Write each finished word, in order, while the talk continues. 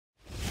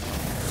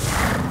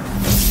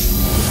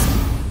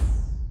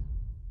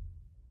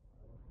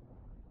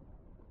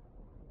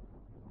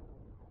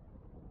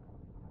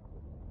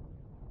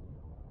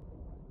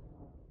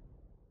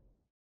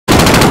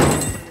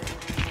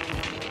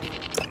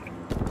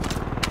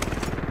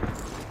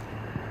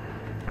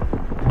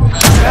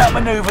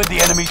outmaneuvered the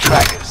enemy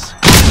trackers.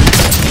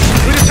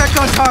 Good effect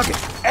on target.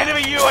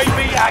 Enemy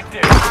UAV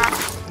active.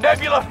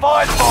 Nebula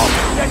firebomb.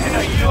 Detecting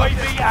a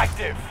UAV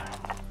active.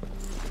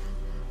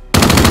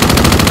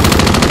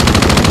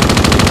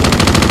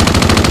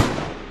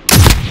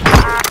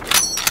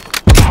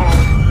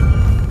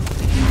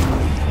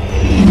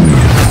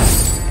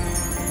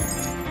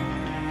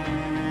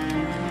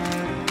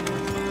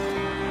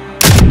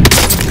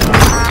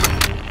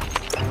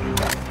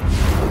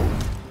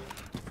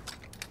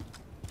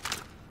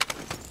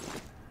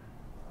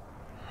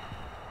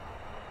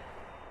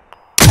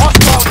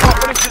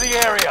 Into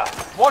the area.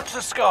 Watch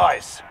the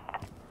skies.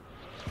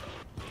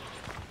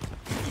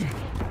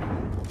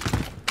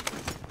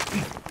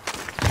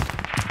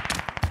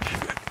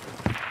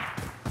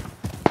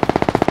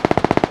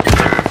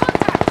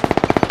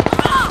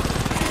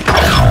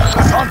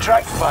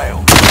 Contract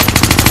failed.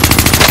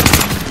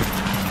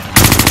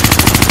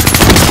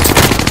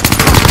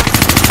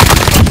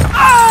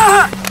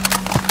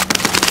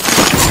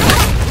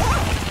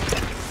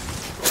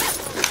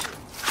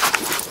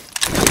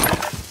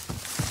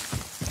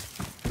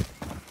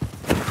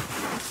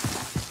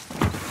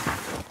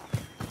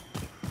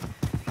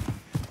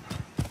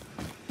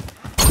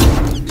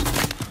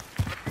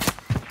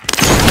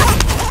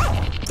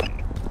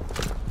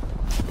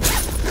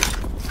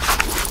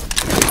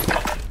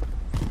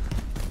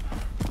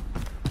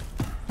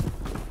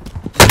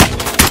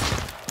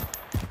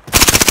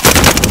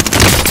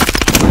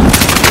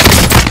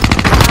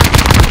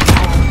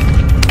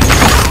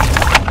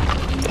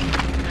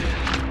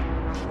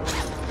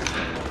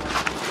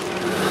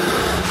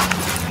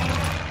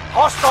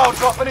 Hostile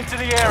dropping into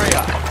the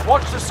area.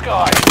 Watch the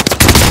sky.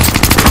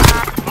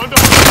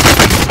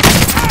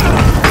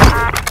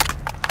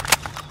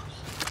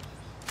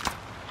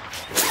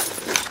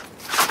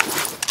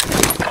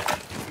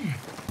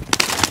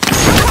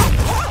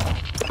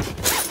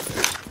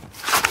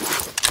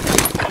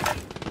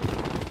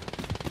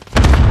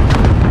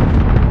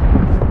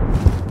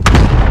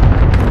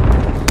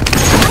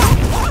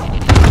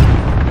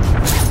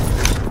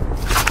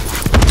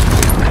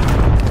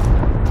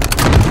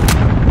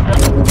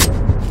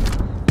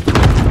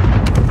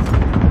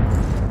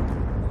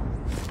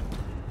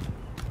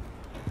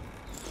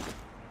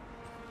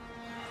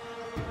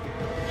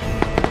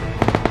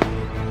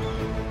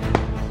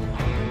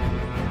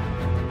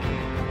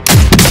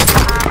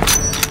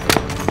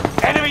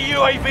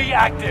 UAV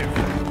active.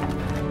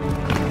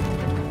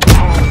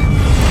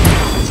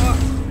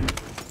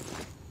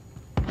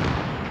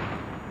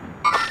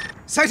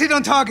 Sighted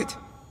on target.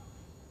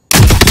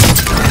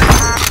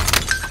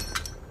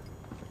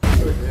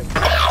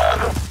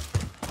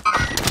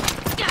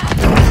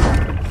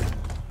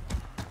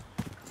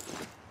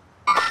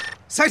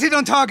 Sighted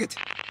on target.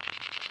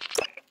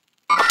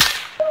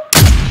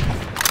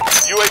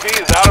 UAV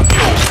is out of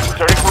fuel.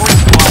 Returning for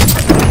resupply.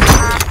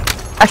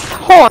 I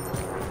saw.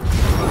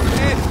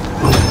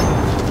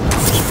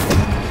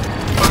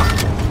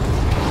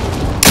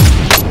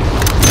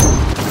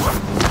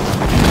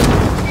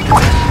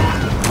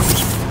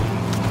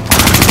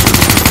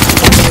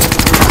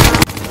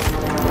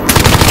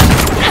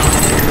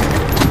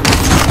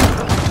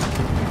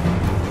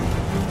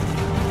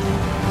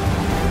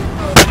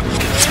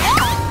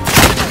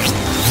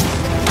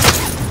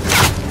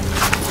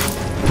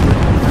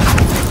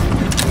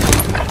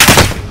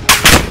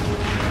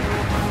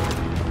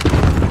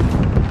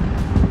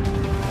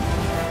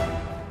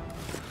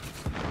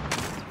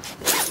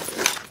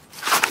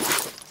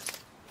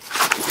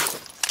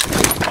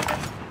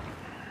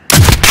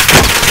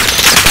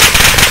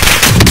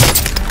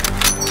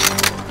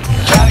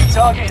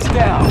 Target is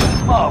down.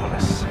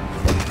 Marvelous.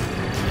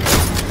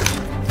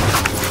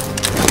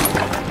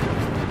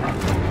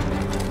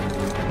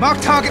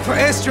 Mark target for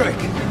airstrike.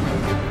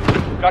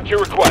 Got your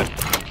request.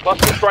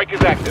 Cluster strike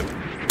is active.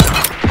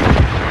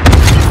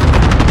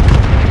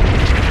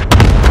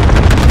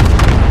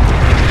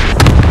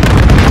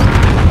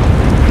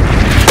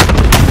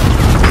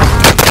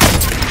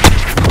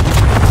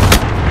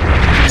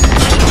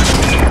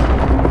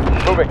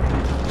 Moving.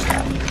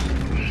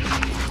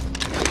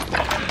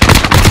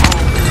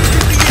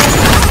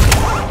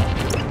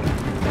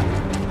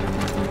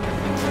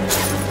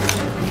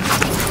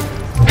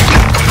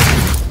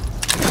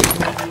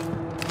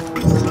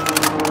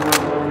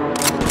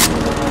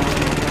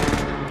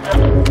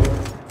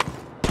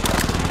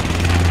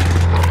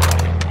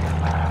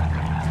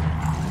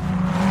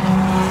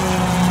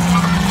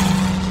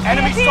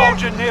 Enemy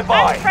soldier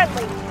nearby.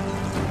 Unfriendly.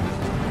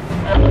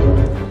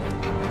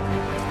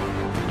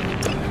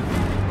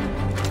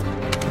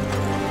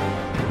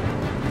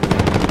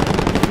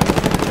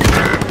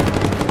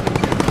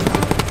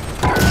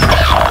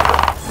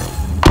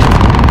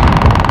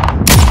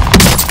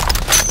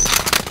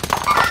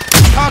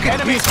 Target.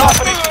 Enemy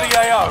dropping into the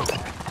AO.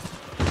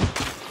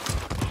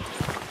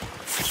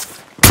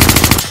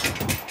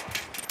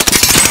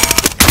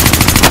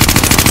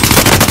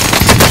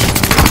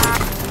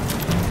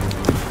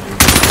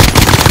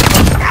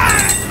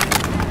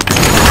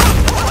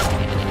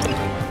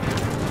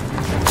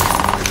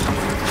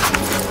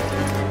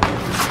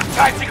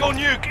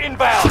 nuke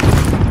inbound.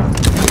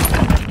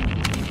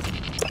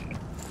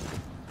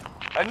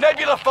 A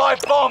Nebula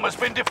 5 bomb has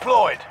been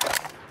deployed.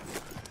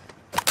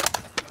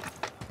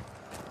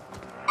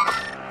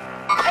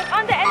 I'm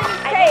on the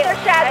enemy's tail. Their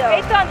shadow. I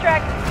based on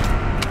track.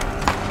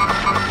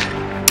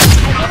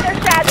 I'm in their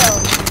shadow.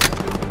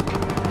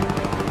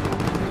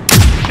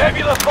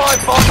 Nebula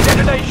 5 bomb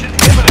detonation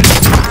imminent.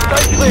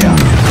 Stay clear.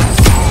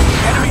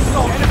 Enemy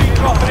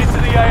dropping into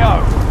the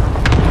AO.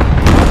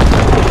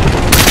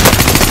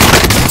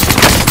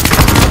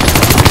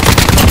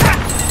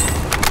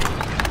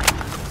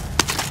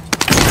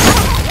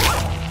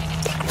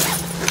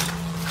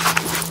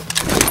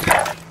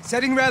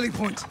 Setting rally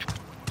point. You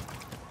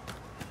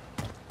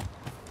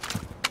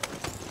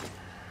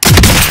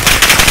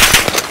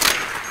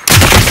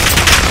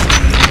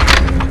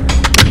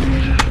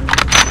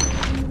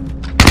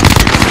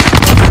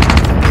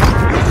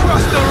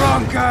crossed the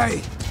wrong guy.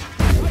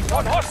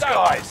 One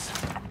hostiles.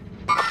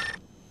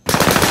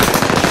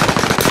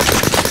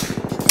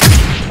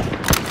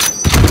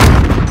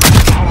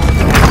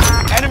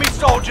 Enemy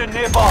soldier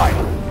nearby.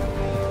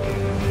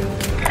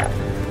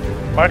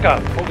 Mark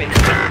up. Moving.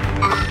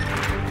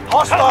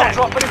 Hostile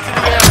dropping into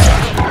the area.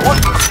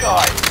 Watch the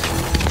skies.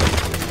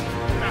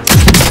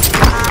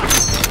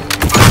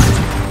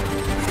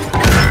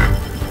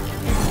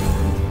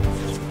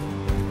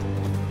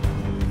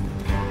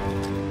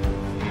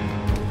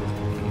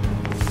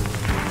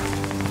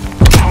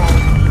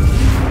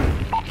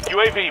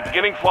 UAV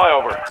beginning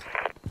flyover.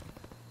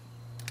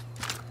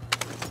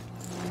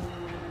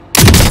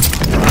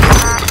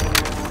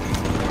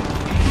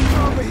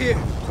 Over here.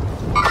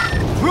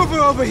 Move her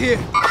over here.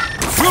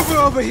 Move her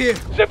over here.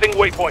 Setting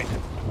waypoint.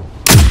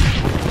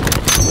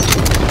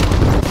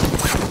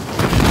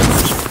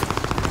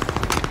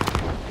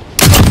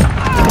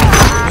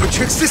 No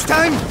tricks this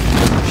time?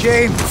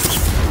 Shame.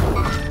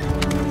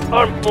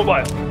 Armed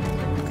mobile.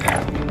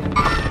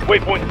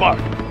 Waypoint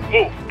marked.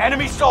 Move.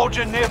 Enemy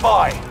soldier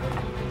nearby.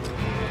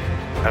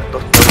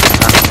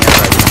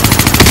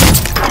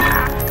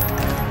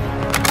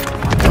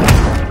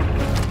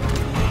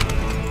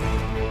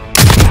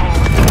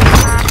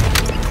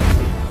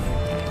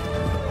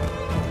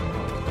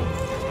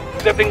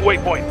 Setting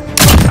waypoint.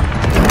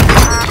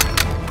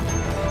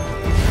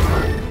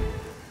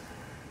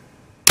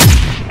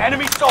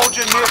 Enemy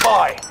soldier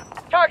nearby.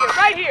 Target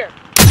right here.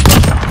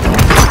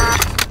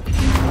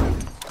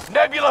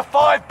 Nebula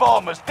 5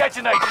 bomb has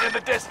detonated in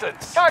the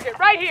distance. Target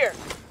right here.